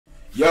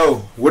Yo,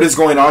 what is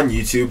going on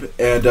YouTube?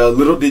 And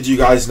little did you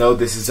guys know,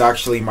 this is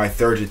actually my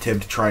third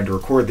attempt trying to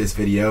record this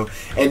video.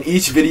 And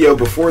each video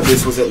before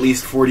this was at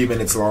least 40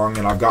 minutes long,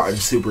 and I've gotten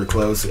super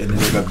close and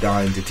ended up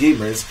dying to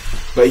teamers.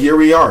 But here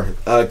we are,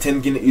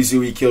 Tengen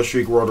Uzui kill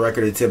streak world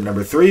record attempt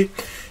number 3.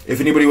 If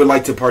anybody would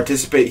like to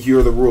participate, here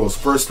are the rules.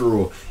 First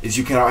rule is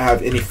you cannot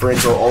have any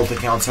friends or alt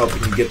accounts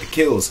helping you get the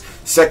kills.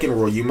 Second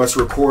rule, you must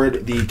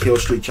record the kill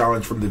streak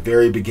challenge from the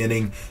very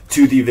beginning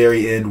to the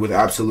very end with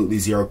absolutely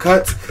 0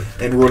 cuts.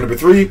 And rule number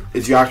 3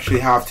 is you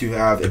actually have to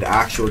have an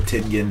actual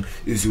Tengen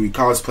Uzui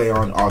cosplay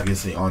on,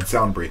 obviously on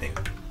sound breathing.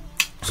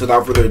 So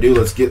without further ado,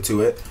 let's get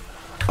to it.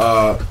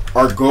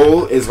 Our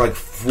goal is like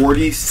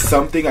 40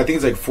 something, I think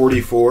it's like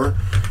 44.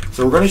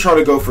 So we're going to try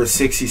to go for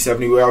 60,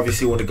 70. We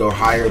obviously want to go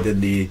higher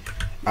than the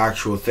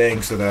actual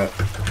thing so that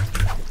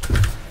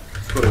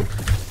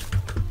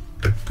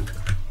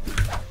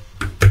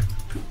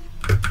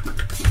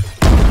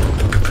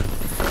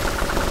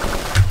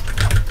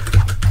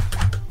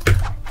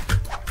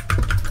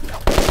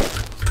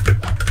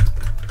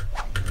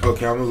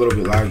okay, I'm a little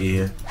bit laggy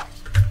here.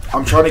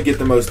 I'm trying to get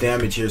the most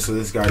damage here so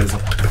this guy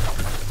doesn't.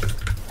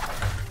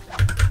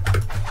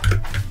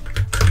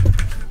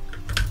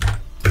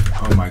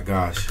 Oh my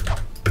gosh.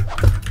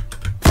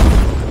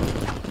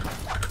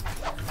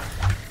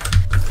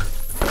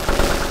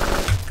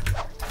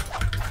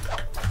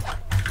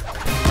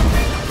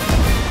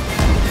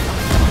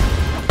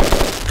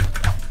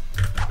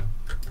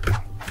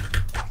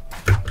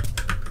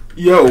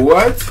 Yo,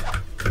 what?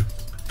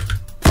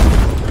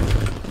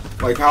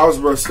 Like, how is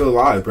bro still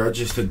alive? Bro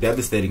just took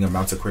devastating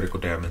amounts of critical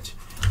damage.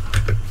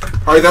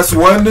 Alright, that's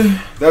one.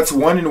 That's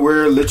one, and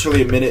we're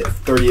literally a minute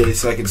 38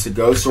 seconds to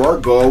go. So our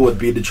goal would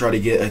be to try to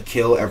get a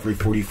kill every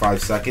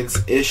 45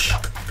 seconds-ish.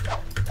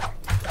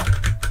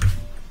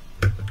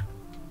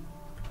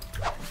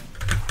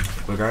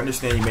 Look, I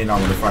understand you may not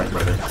want to fight,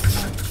 brother.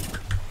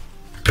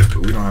 But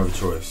we don't have a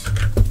choice.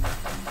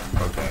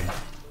 Okay.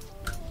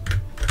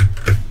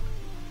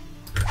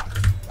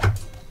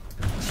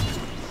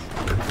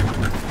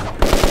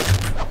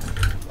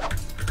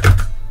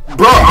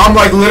 Bro, I'm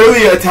like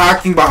literally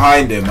attacking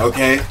behind him,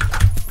 okay?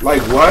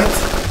 Like what?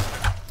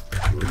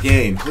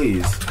 Game,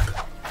 please.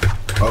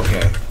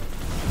 Okay.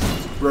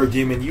 Bro,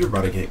 Demon, you're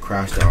about to get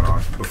crashed out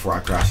on before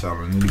I crash out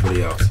on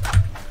anybody else.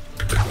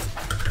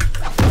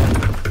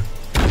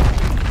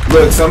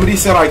 Look, somebody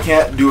said I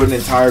can't do an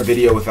entire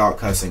video without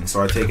cussing,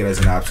 so I take it as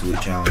an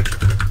absolute challenge.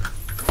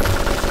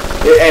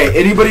 Hey,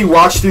 anybody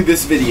watch through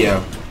this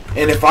video,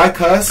 and if I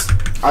cuss,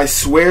 I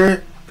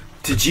swear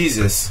to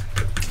Jesus,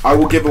 I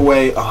will give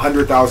away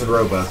 100,000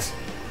 Robux.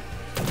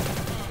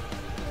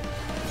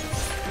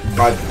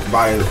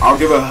 I'll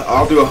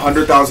do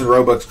 100,000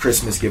 Robux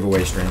Christmas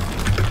giveaway stream.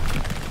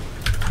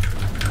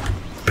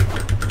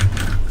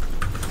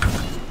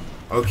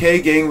 Okay,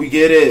 gang, we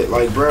get it.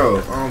 Like,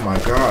 bro, oh my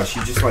gosh,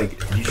 you just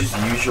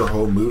use your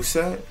whole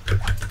moveset.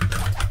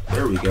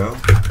 There we go.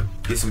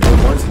 Get some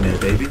M1s in there,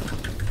 baby.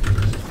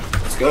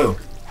 Let's go.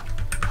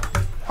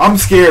 I'm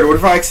scared. What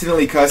if I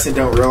accidentally cuss and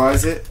don't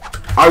realize it?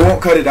 I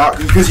won't cut it out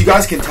because you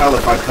guys can tell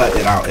if I cut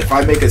it out. If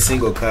I make a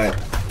single cut,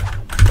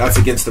 that's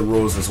against the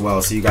rules as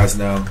well, so you guys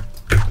know.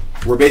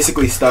 We're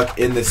basically stuck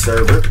in this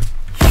server.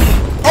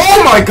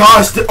 Oh my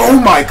gosh! Oh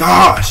my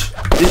gosh!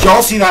 Did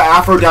y'all see that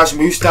Afro Dash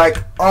move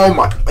stack? Oh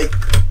my, like,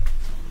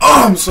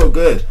 oh, I'm so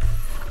good.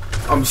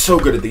 I'm so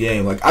good at the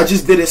game. Like, I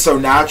just did it so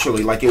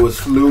naturally, like it was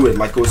fluid,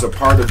 like it was a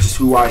part of just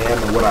who I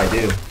am and what I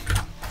do.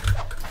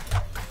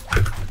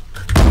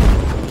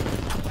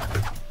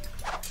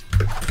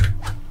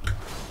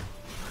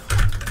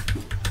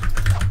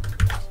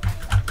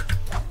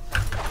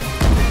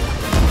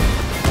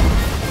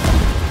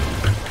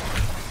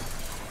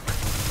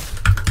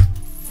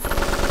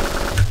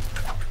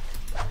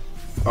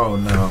 Oh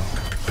no.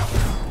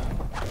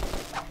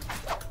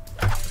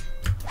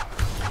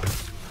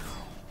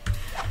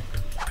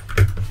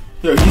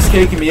 Yo, he's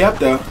caking me up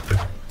though.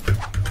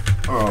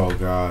 Oh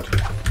god.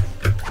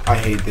 I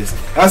hate this.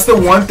 That's the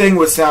one thing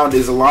with sound,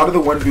 is a lot of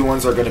the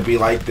 1v1s are going to be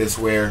like this,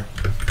 where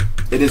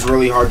it is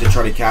really hard to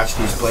try to catch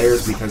these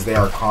players because they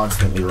are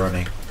constantly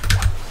running.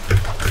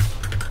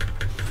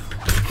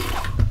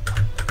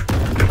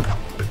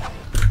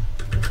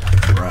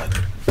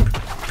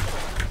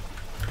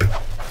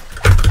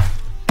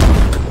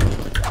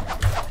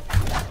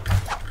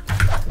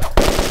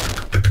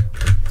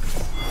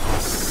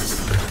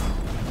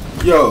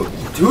 Yo,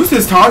 who's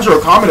this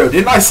Tanjiro Kamado?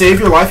 Didn't I save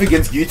your life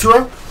against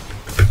Gyutaro?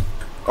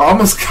 I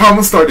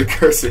almost started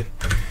cursing.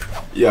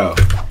 Yo,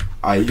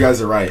 you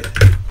guys are right.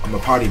 I'm a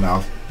potty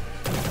mouth.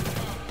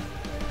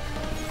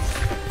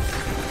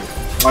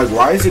 Like,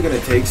 why is it gonna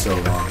take so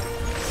long?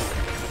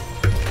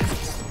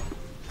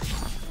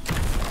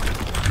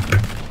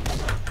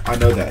 I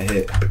know that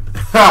hit.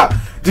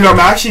 Ha! Dude, I'm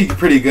actually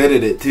pretty good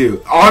at it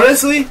too.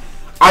 Honestly,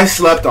 I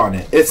slept on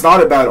it. It's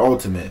not a bad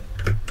ultimate.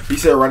 You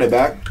said run it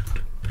back?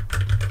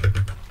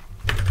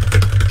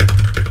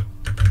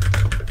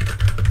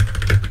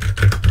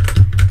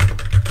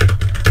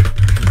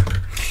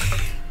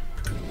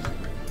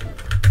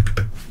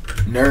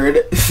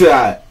 Nerd.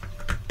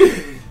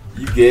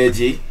 You good,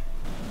 G?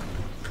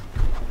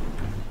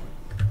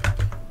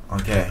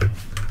 Okay.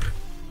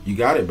 You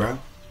got it, bro.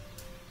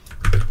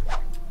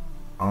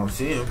 I don't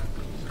see him.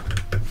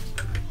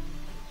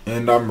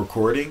 And I'm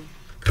recording.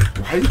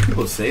 Why do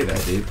people say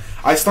that, dude?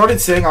 I started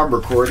saying I'm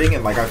recording,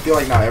 and like I feel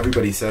like now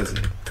everybody says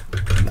it.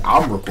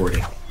 I'm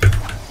recording.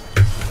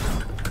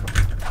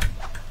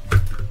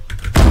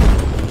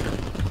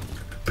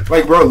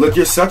 Like, bro, look,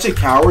 you're such a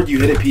coward. You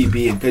hit a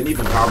PB and couldn't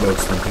even combo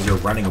extend because you're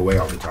running away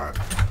all the time.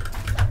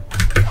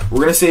 We're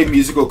gonna save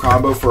musical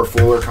combo for a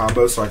fuller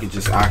combo so I could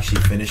just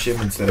actually finish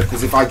him instead of,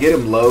 because if I get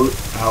him low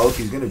health,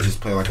 he's gonna just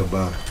play like a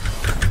bum.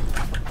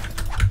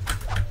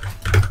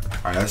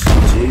 Alright, that's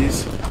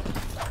GG's.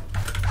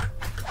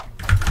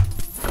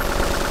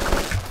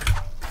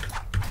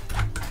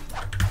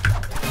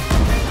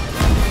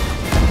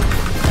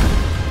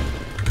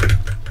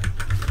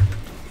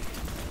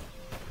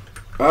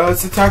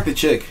 Let's attack the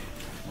chick.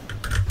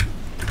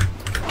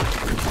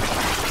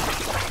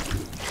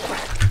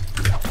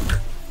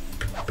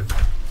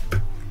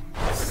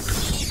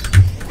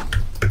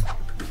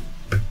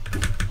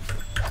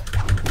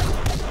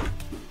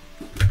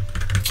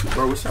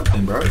 Bro, what's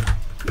happening, bro?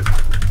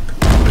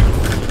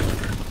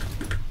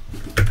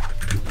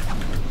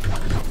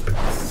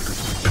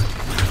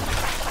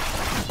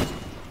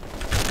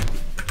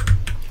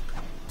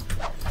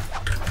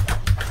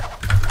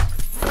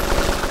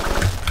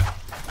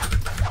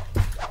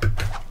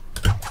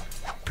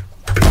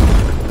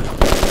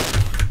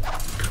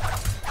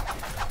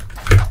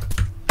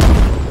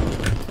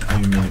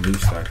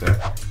 Stack that.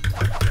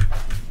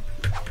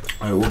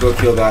 Alright, we'll go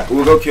kill that.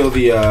 We'll go kill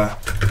the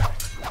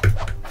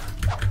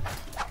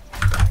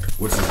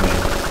what's his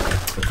name?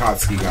 The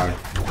Kotsky guy in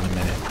a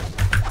minute.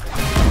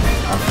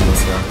 After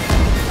this guy.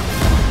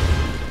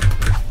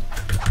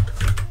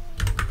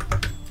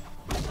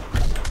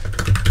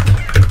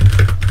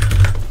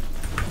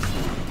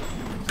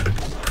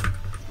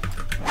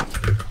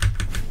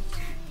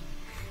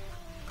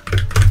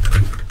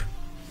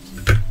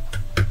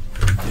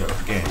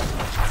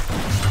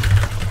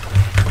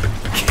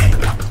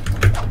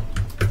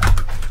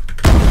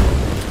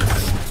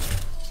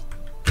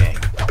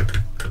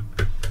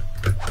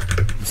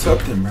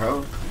 Something,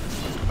 bro.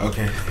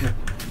 Okay.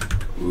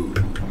 Ooh,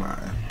 my.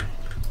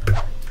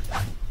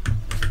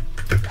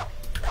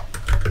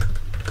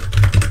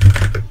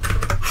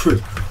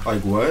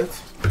 Like, what?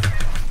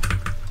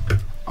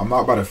 I'm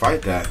not about to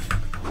fight that.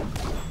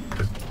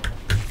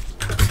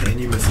 And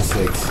you missed a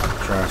 6.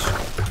 Trash.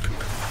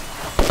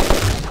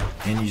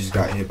 And you just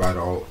got hit by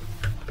the ult.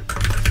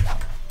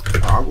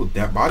 Oh, I will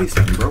that body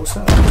slam you, bro. What's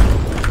up?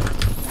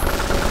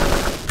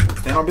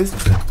 Stand on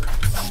business then.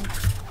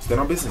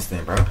 Stand on business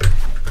then, bro.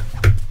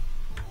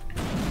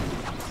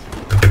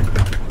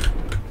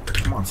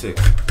 Come on,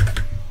 6.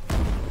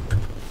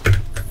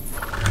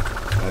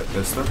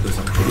 That stuff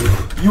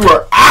doesn't. You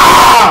are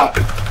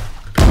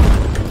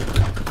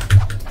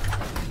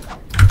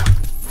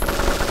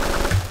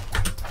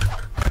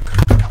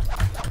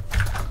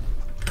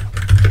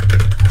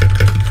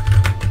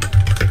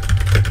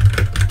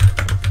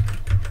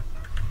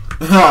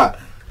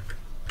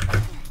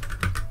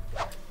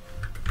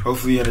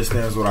Hopefully he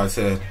understands what I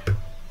said.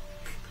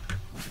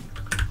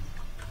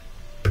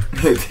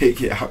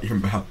 Take it out your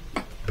mouth.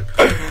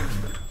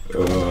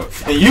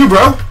 And you,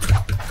 bro.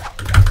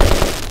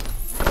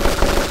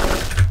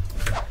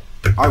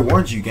 I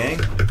warned you, gang.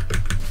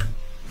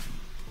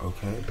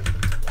 Okay.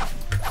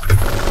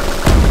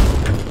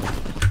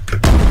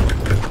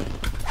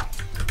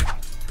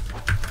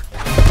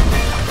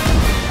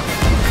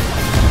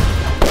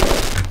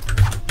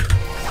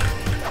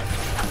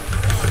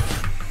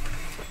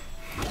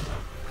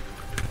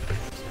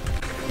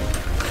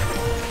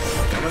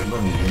 I'm not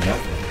going to do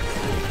nothing.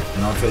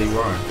 And I'll tell you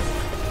why.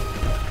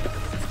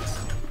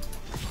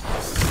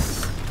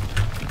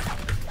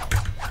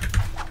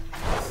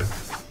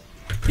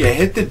 Yeah,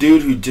 hit the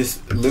dude who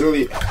just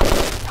literally.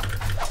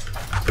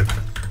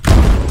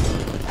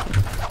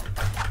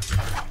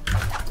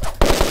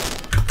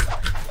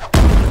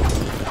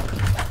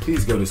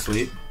 Please go to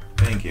sleep.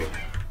 Thank you.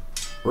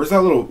 Where's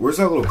that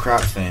little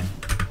crap stand?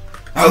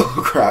 That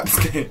little crap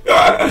stand.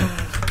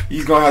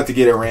 He's gonna have to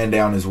get it ran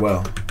down as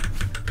well.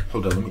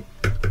 Hold on, let me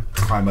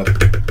climb up.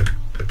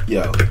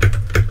 Yo.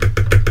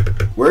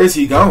 Where is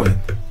he going?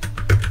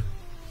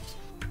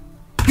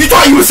 You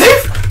thought you were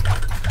safe?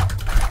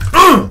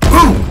 Boom!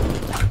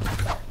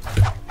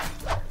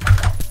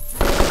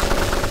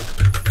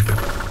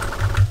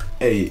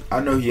 Hey, I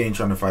know he ain't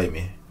trying to fight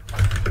me.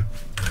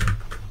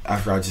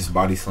 After I just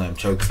body slam,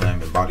 choke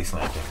slam, and body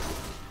slam him.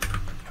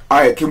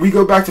 Alright, can we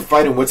go back to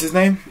fighting what's his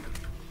name?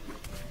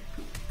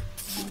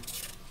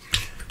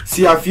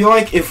 See, I feel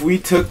like if we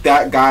took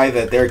that guy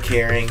that they're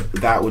carrying,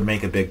 that would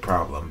make a big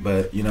problem.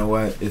 But you know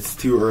what? It's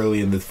too early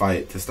in the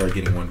fight to start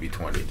getting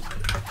 1v20.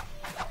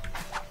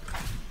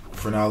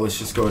 For now, let's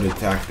just go and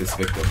attack this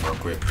victim real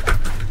quick.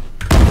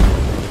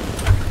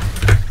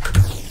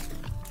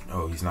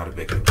 Oh, he's not a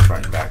victim. He's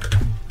fighting back.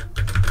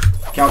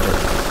 Counter.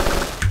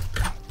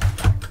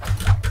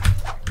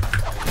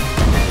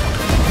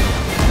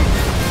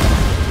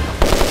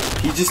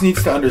 He just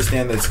needs to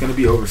understand that it's going to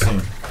be over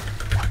soon.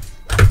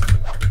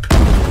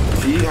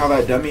 See how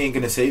that dummy ain't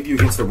going to save you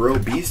against a real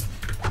beast?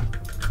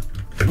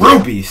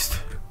 Real beast.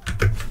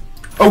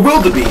 A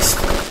wildebeest.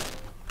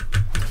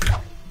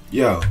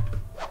 Yo.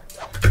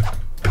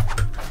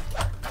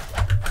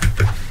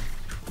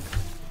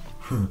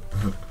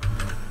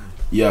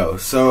 Yo,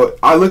 so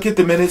I look at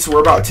the minutes.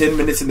 We're about 10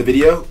 minutes in the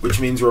video, which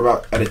means we're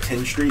about at a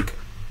 10 streak.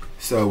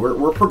 So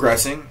we're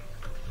progressing.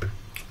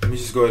 Let me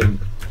just go ahead and...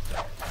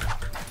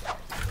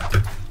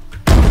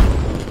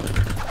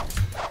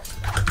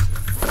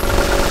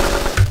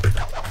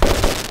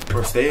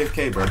 Bro, stay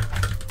AFK, bro.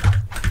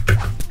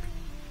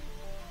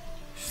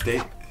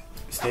 Stay,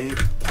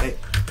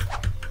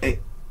 hey.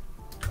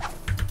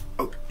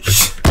 Oh,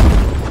 shit.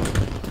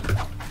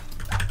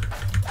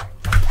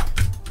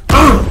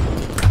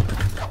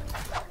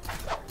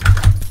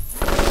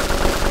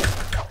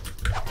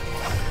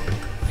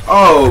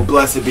 Oh,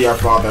 blessed be our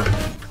Father.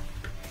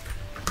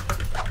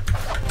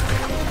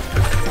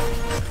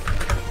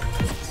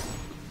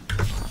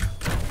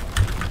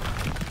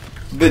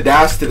 The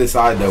dash to the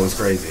side, though, was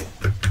crazy.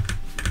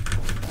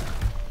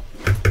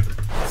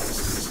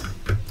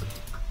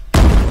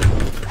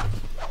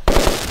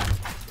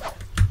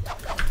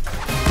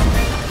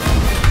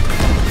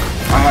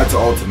 I had to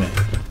ultimate.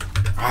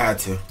 I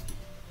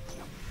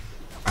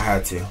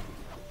had to.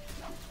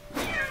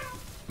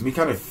 Let me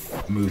kind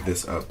of move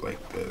this up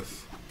like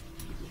this.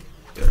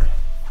 There.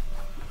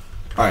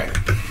 Alright.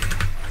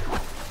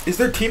 Is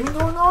there teaming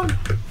going on?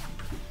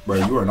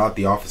 Bro, you are not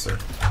the officer.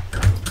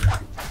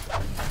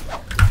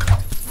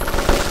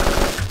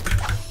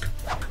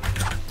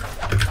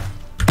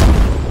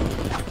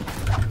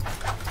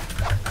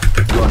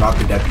 You are not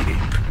the deputy.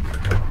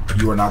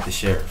 You are not the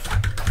sheriff.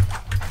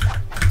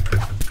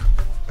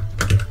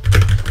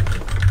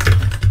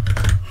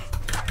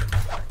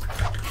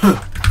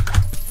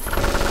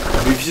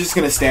 If he's just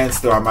gonna stand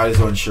still, I might as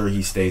well ensure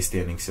he stays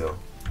standing still.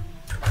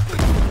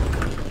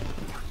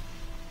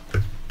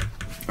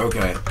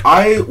 Okay,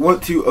 I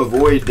want to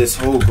avoid this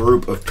whole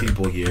group of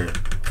people here.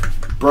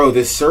 Bro,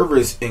 this server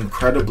is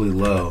incredibly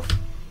low,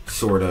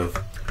 sort of.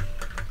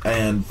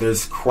 And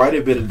there's quite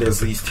a bit of, there's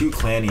these two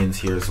Clanians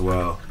here as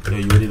well. Yo,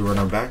 you ready to run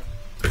our back?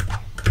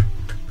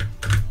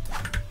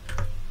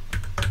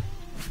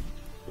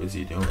 What is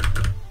he doing?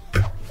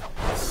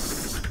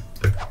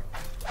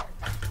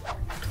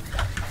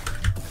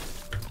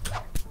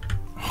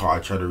 Oh, I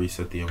tried to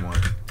reset the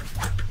M1.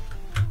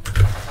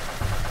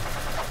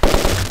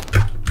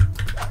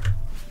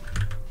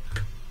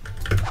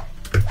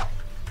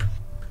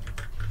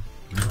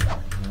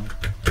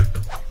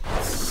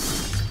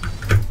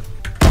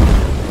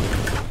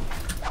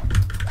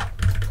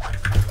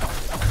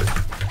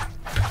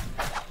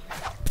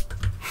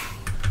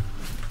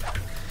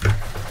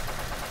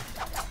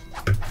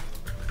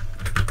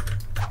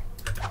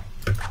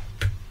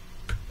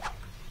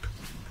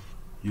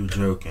 You're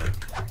joking.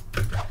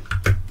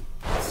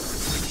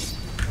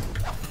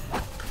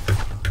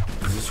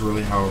 Is this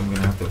really how I'm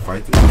gonna have to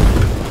fight this?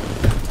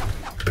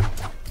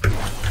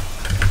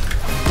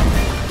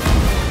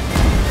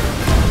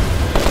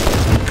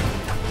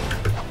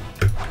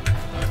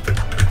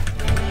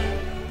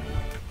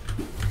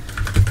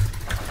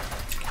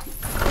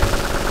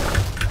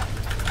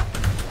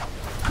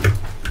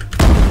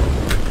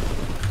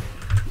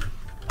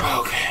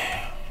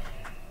 Okay.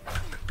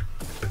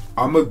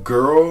 I'm a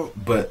girl,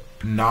 but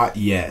not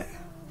yet.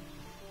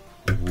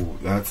 Ooh,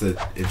 that's an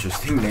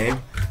interesting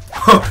name.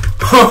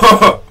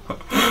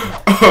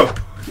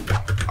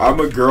 I'm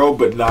a girl,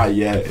 but not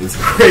yet. It's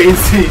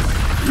crazy.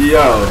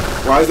 Yo,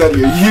 why is that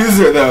your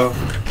user though?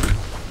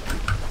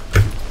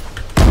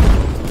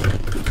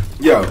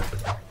 Yo,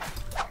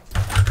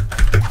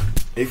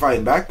 they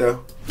fighting back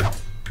though.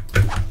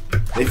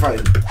 They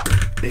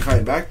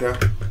fighting back though.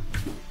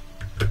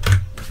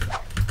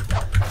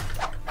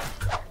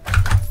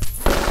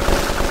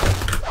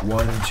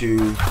 One,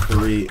 two,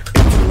 three,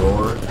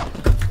 interroar.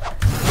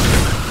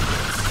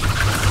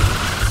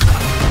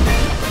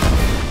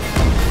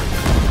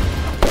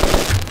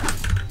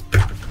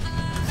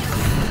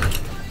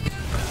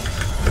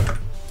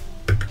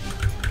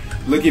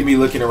 Look at me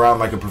looking around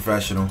like a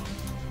professional.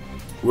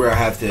 Where I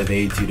have to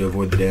evade to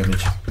avoid the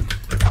damage.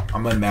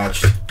 I'm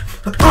unmatched.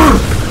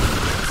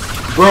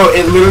 Bro,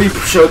 it literally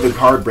showed the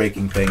card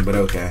breaking thing, but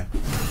okay.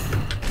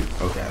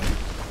 Okay.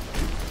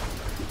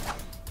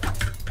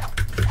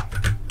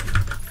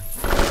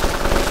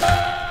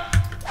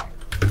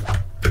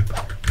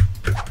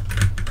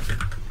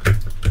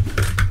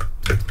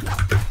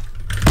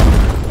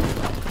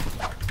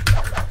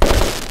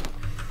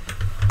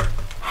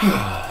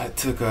 That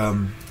took,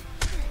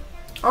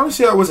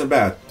 honestly, that wasn't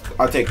bad.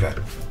 I'll take that.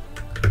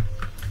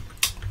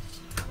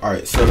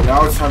 Alright, so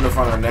now it's time to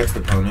find our next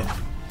opponent.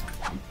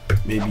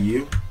 Maybe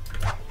you?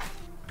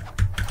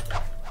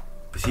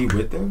 Is he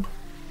with them?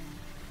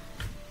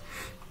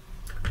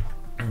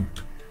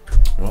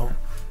 Well,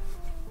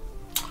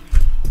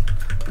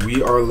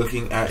 we are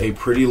looking at a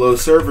pretty low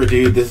server,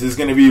 dude. This is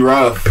going to be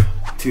rough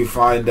to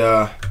find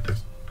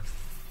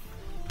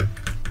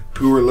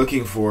who we're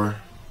looking for.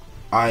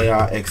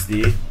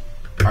 XD.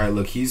 Alright,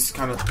 look, he's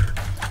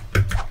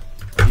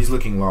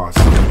looking lost.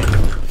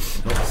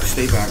 Nope,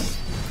 stay back.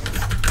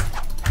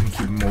 Let me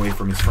keep him away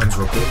from his friends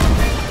real quick.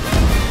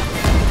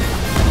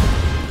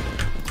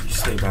 Just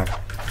stay back.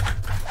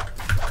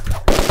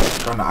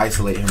 Trying to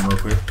isolate him real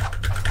quick.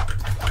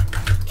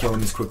 Kill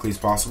him as quickly as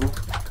possible.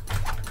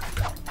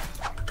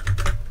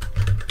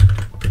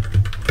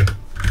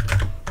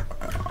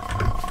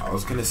 I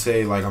was gonna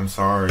say, like, I'm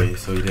sorry,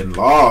 so he didn't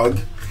log.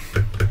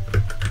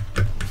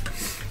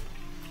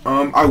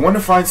 I want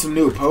to find some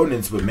new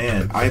opponents, but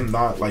man, I am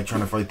not like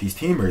trying to fight these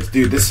teamers.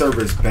 Dude, this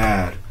server is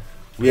bad.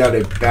 We had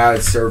a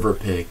bad server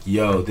pick.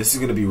 Yo, this is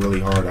gonna be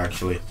really hard,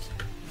 actually.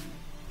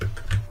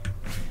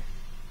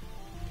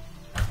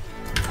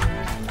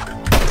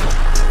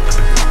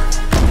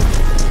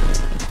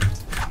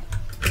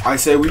 I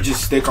say we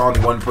just stick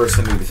on one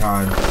person at a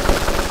time.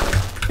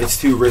 It's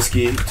too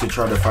risky to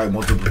try to fight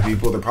multiple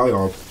people. They're probably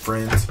all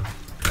friends.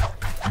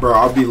 Bro,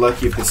 I'll be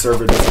lucky if the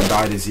server doesn't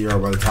die to 0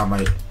 by the time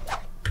I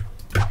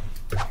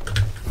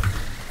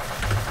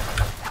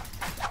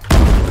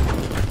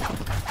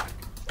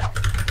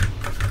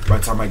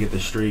get the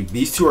streak.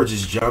 These two are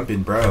just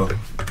jumping, bro.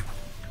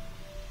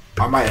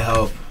 I might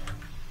help.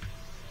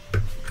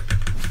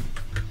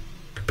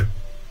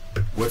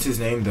 What's his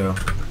name, though?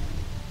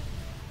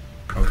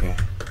 Okay.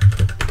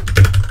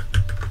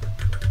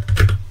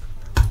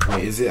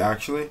 Wait, is it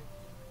actually?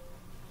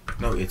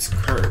 No, it's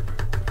Curb.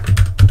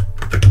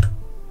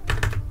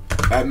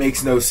 That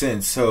makes no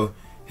sense. So,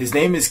 his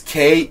name is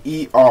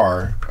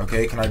K-E-R.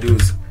 Okay, can I do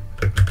his...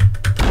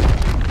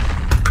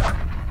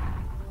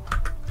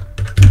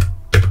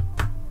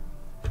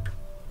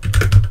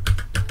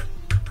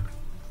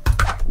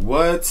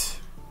 What?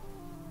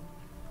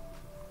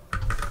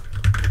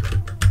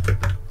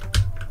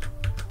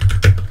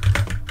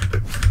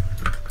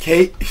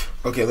 Kate.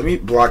 Okay, let me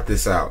block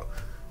this out.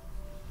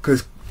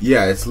 Cause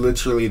yeah, it's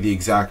literally the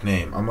exact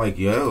name. I'm like,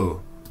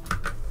 yo.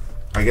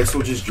 I guess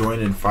we'll just join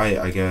and fight,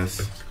 I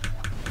guess.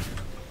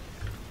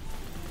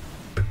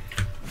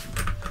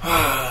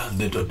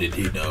 Little did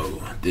he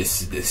know,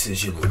 this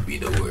decision would be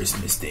the worst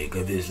mistake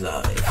of his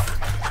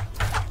life.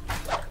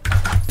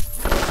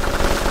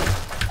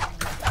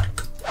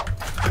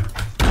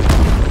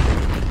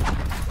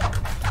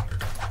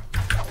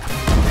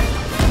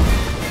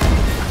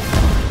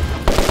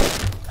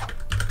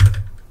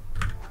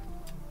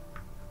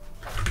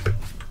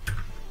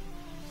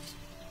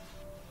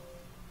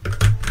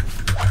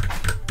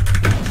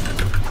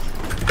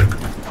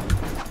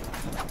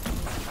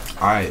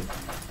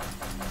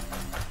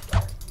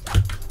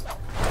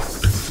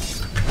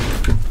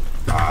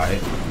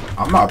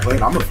 I'm not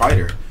playing. I'm a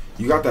fighter.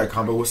 You got that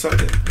combo. What's up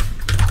then?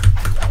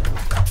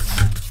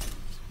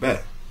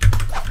 Bet.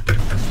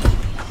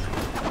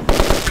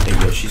 Hey,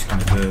 yo, she's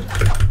kind of good.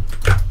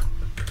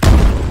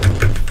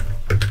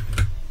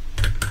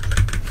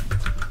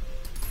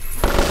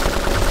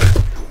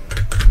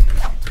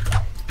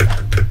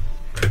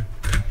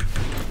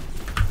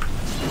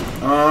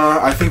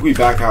 I think we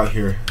back out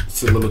here.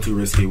 It's a little too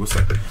risky. What's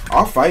up?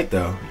 I'll fight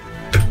though.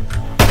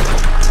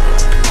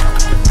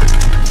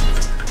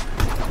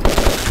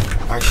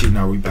 Actually,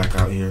 no, we back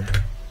out here.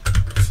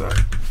 So,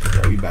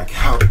 yeah, we back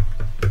out.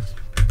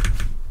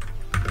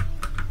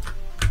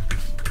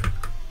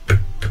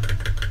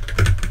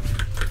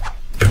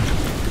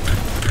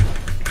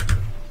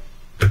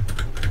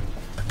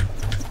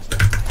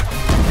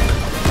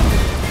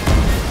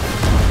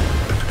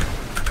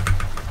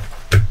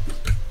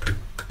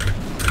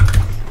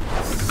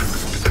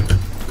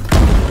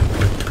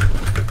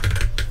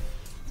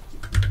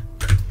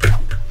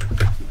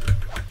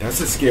 That's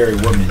a scary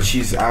woman.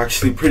 She's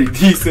actually pretty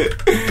decent.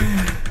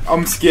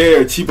 I'm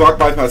scared. She block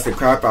bypassed the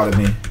crap out of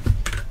me.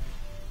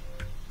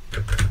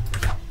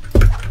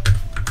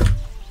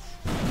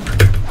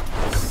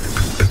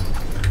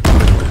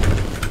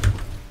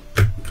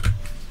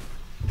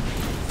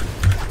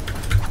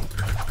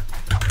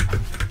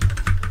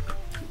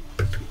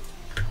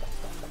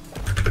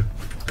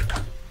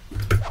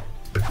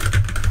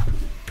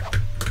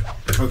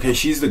 Okay,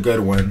 she's the good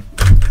one.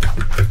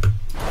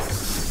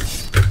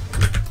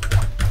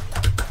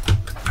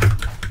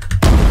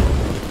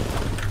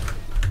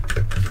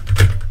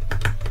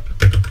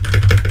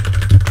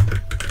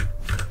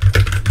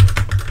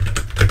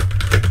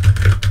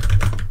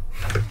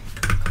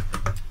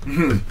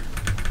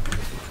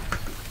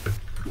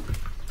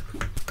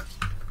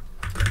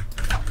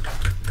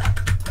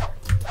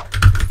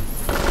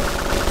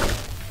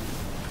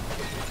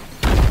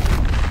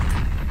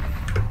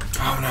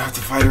 I'm gonna have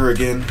to fight her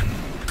again.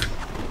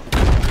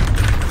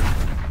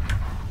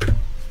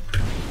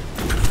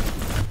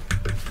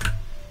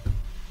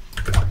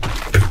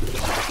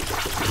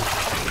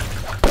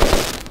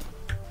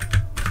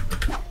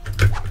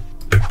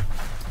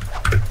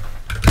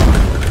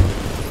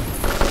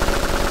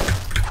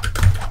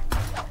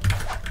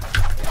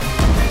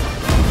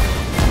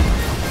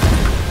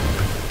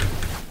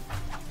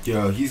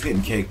 Yo, he's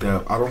getting caked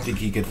up. I don't think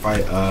he could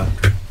fight,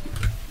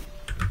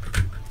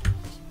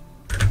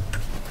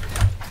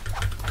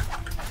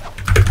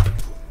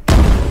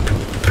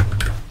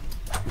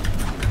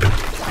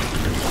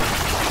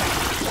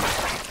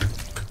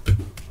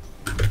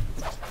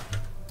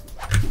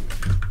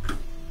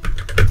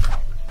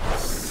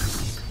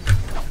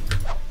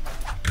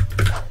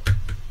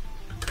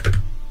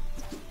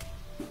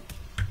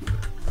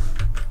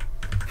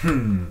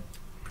 Oh,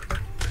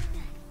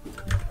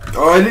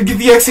 I didn't get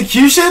the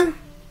execution?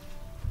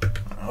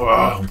 Oh,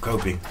 I'm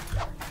coping.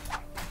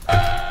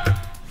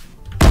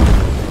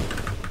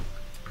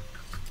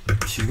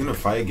 She's gonna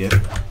fight again.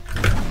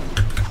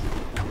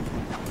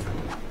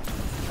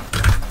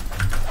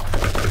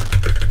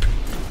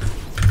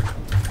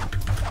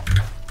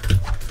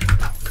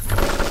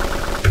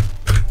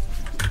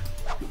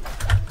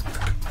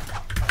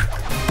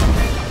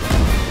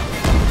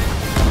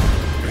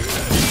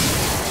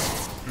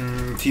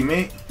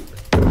 Teammate?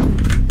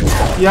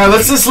 Yeah,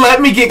 let's just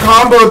let me get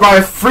comboed by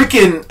a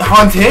freaking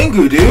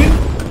Hantengu, dude.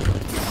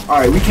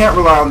 Alright, we can't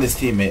rely on this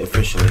teammate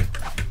officially.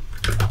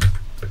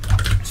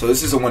 So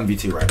this is a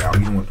 1v2 right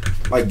now.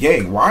 Like,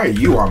 gang, why are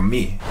you on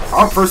me?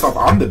 First off,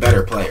 I'm the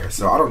better player,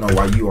 so I don't know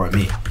why you on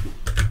me.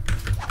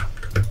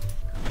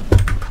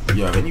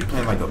 Yo, and you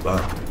playing like a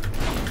bum.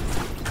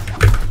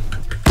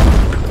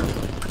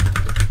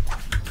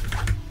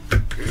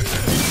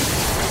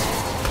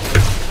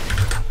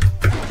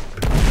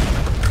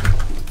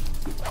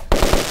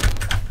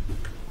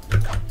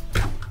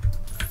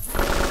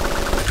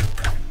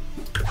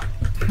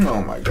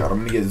 Oh my god, I'm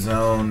gonna get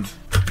zoned.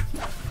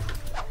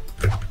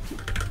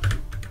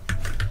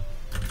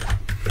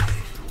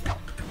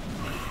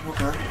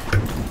 Okay.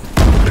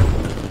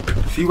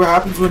 See what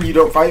happens when you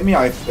don't fight me?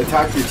 I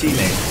attack your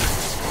teammate.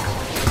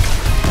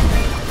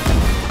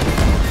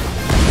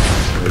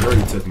 They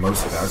already took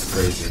most of that. That's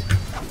crazy.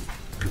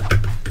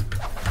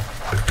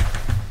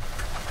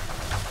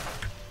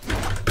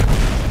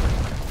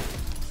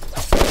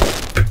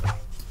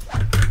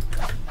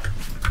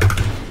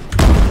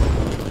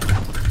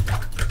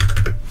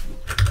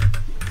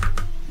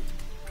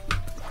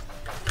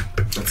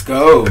 Let's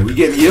go. We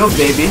get heals,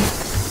 baby.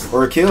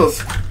 Or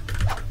kills.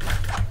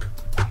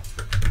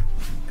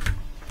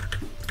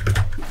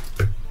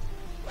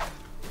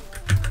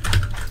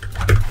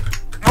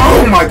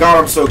 Oh my god,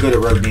 I'm so good at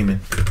Rogue Demon.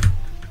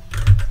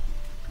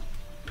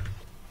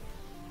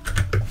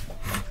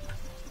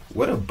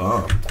 What a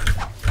bum.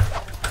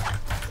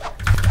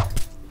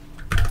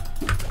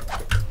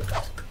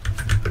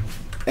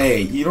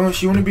 Hey, you know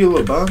she wanna be a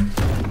little bum?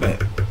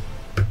 Bet.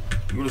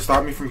 You wanna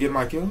stop me from getting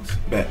my kills?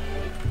 Bet.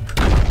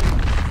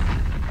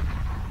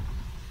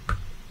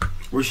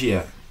 Where's she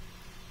at?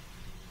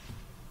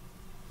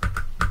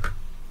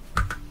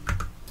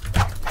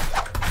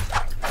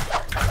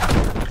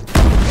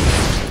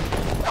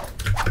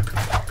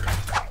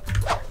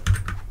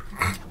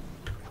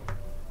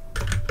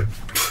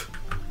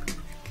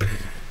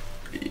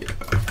 Yeah,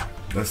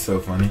 that's so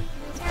funny.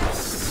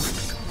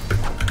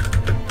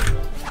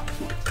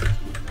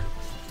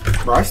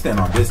 Bro, I stand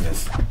on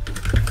business.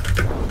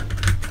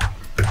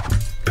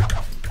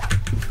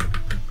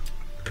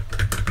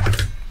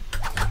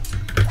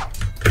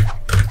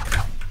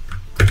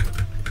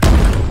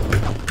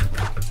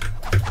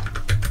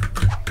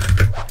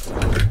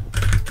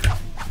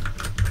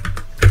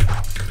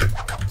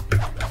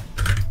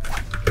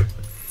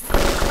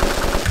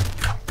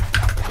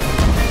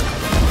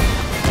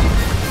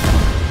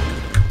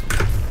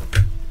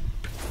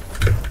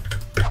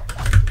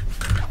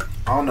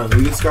 I don't know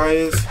who this guy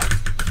is,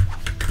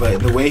 but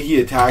the way he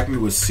attacked me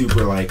was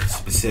super like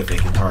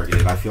specific and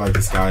targeted. I feel like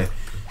this guy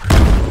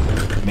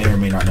may or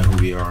may not know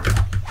who we are.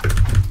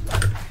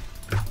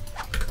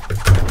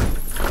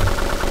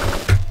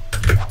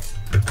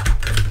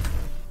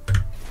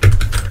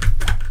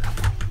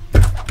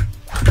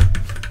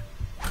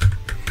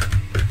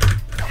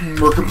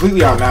 We're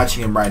completely outmatching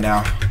him right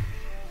now.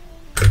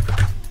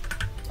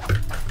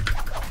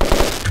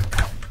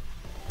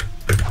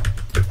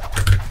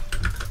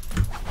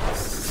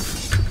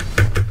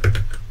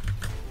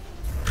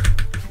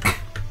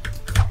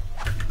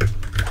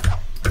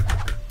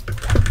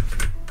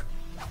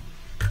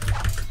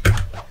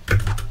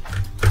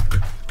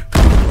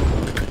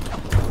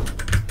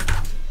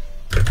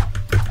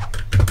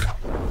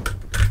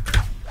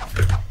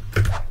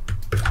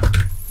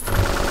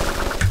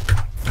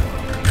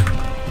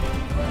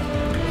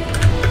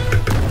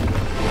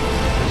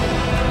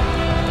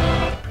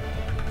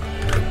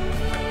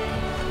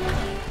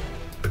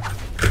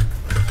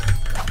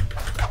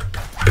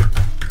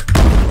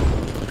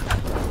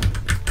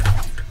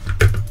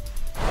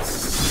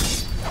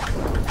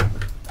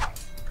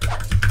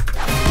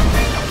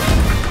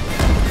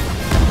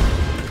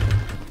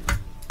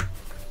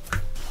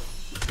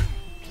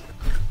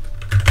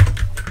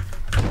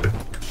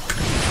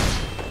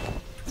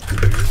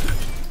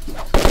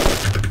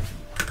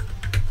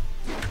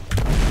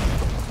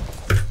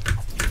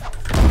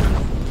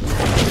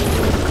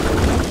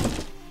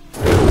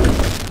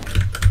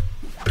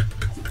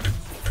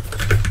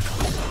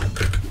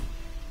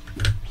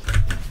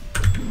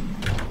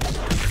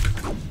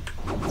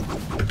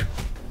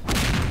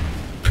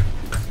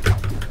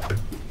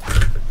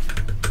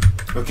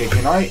 Okay,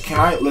 can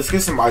I, let's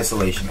get some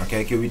isolation,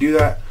 okay? Can we do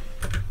that?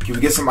 Can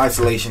we get some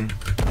isolation?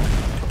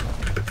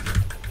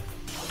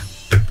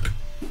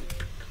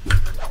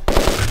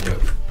 Yo,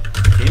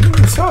 can you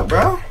what's up,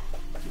 bro?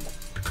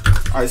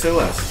 Alright, say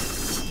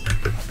less.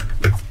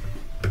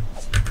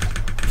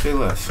 Say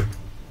less.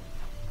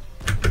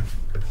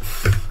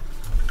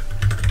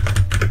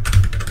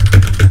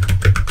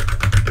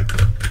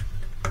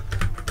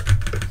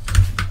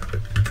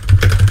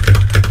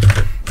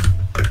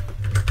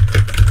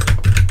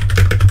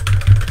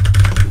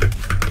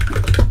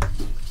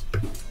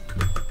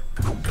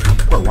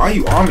 Why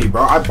you on me,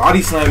 bro? I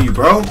body slam you,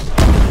 bro.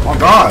 Oh,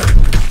 God.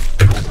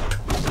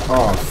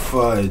 Oh,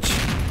 fudge.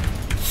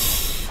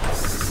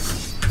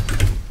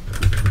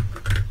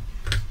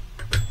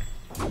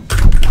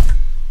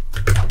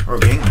 Bro,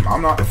 gang,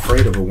 I'm not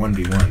afraid of a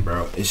 1v1,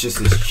 bro. It's just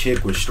this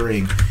chick with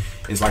string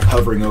is like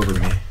hovering over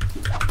me.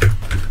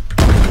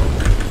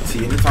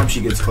 See, anytime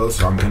she gets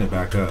closer, I'm gonna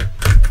back up.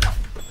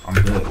 I'm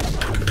good.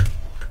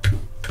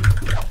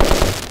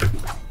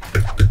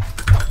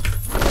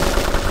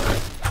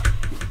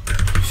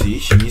 See,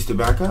 she needs to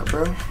back up,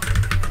 bro.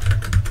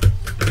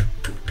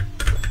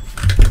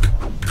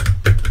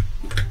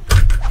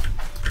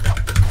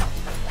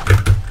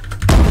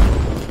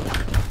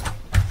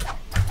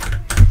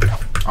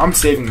 I'm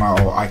saving my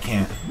ult. I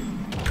can't.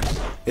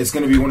 It's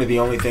gonna be one of the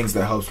only things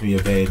that helps me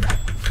evade.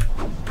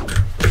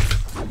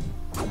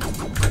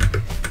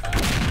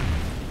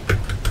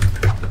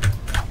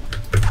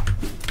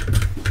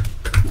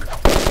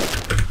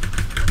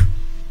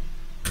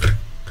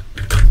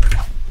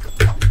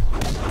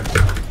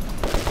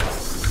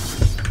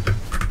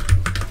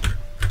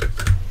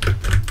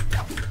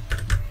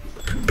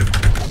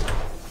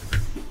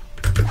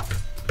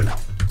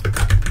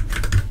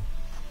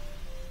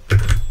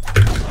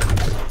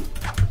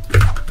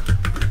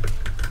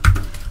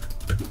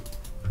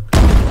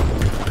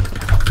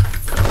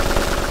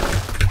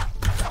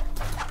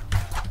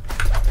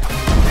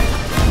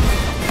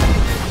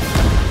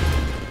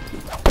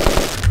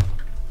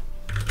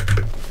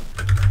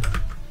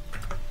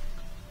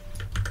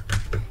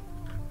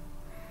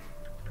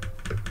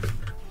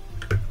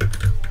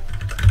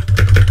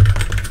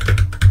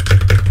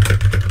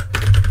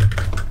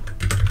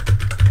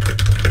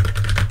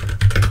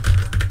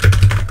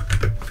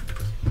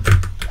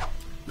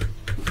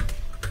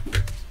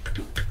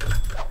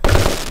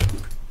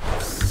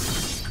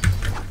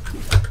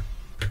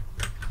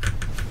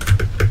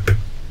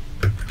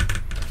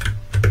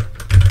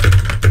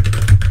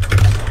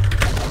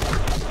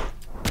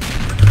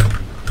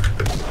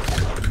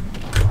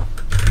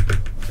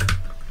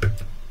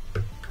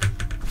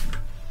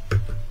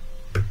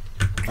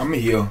 I'm a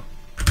heal.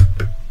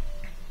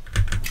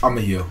 I'm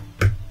a heal.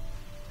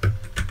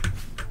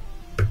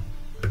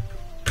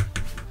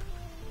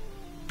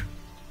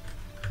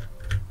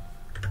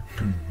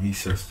 He's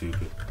so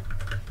stupid.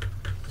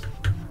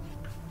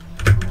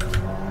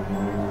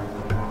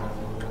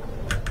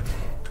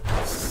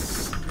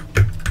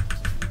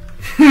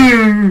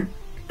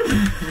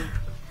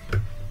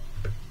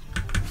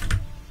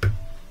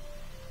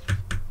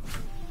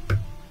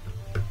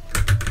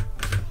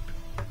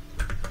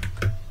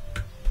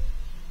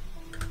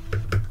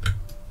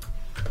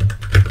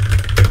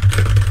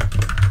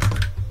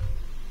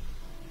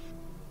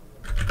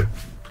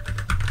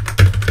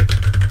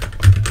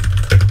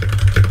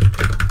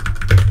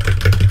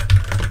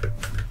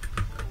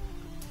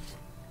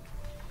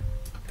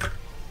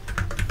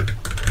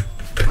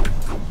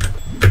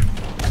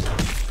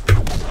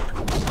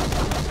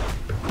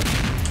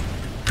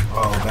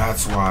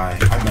 That's why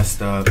I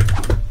messed up.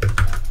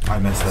 I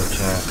messed up,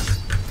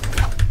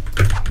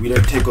 chat. We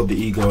done tickled the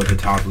ego of the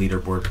top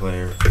leaderboard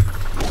player.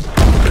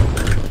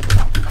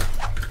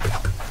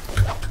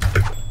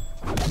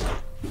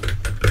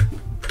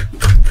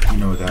 You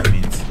know what that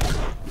means.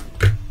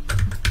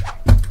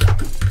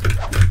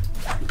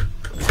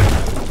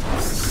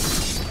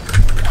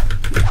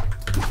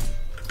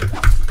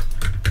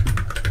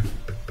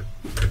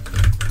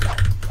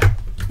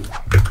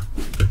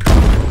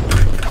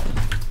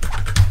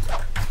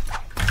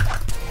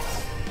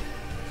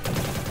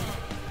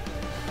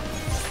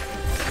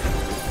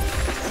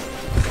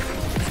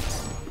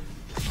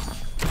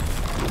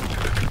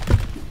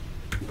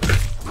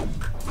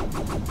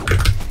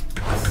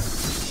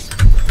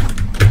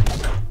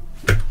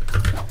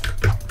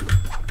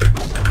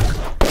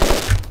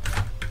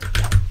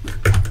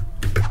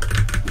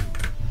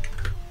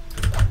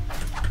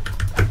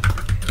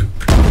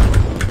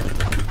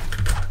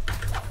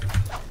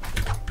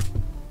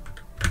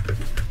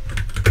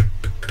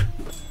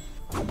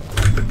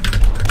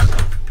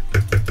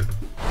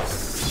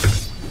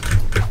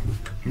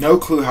 No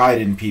clue how I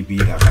didn't PB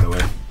that, by the way.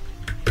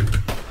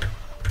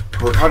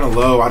 We're kind of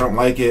low. I don't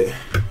like it.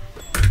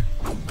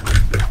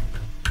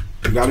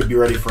 You got to be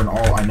ready for an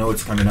ult. I know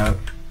it's coming up.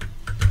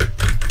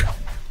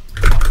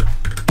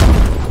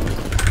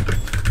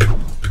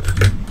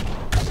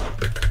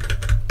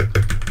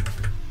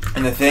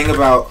 And the thing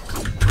about...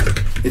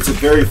 It's a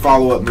very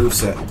follow-up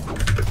moveset.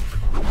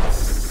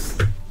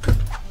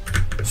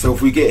 So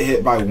if we get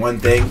hit by one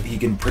thing, he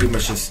can pretty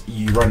much just...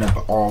 You run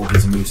up all of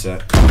his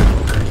moveset.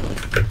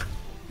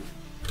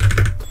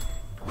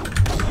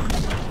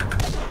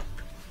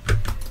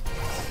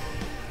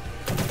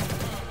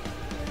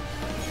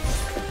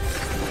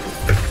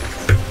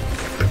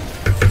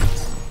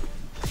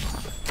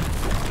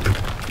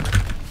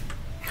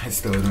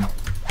 Still him.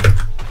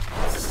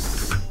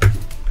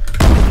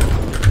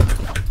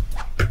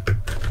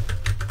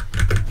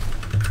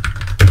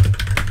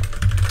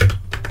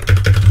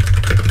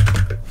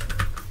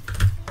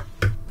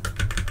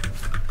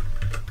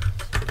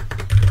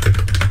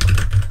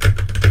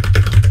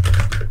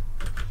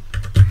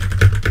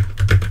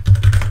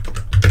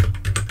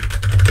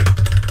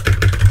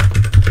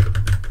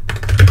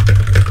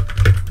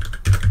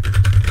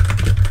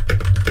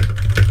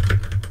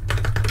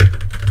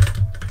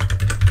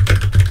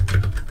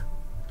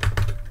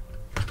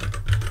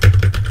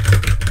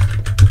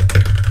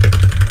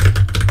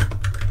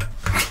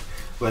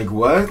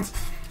 what?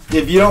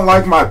 If you don't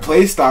like my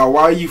playstyle,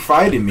 why are you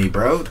fighting me,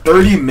 bro?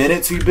 30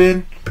 minutes we've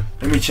been?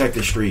 Let me check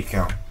the streak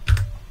count.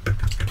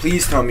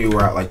 Please tell me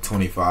we're at like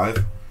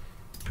 25.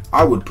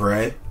 I would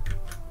pray.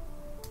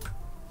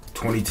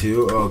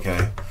 22?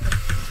 Okay.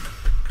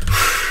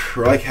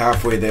 We're like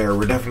halfway there.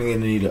 We're definitely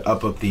going to need to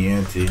up the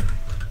ante.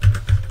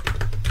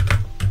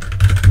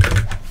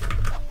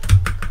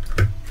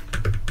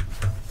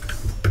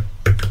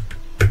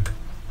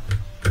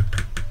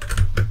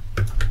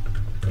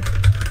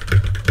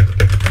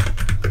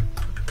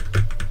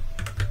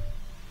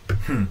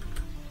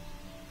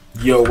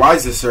 Yo, why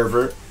is this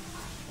server?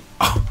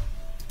 Oh.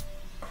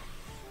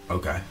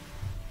 Okay.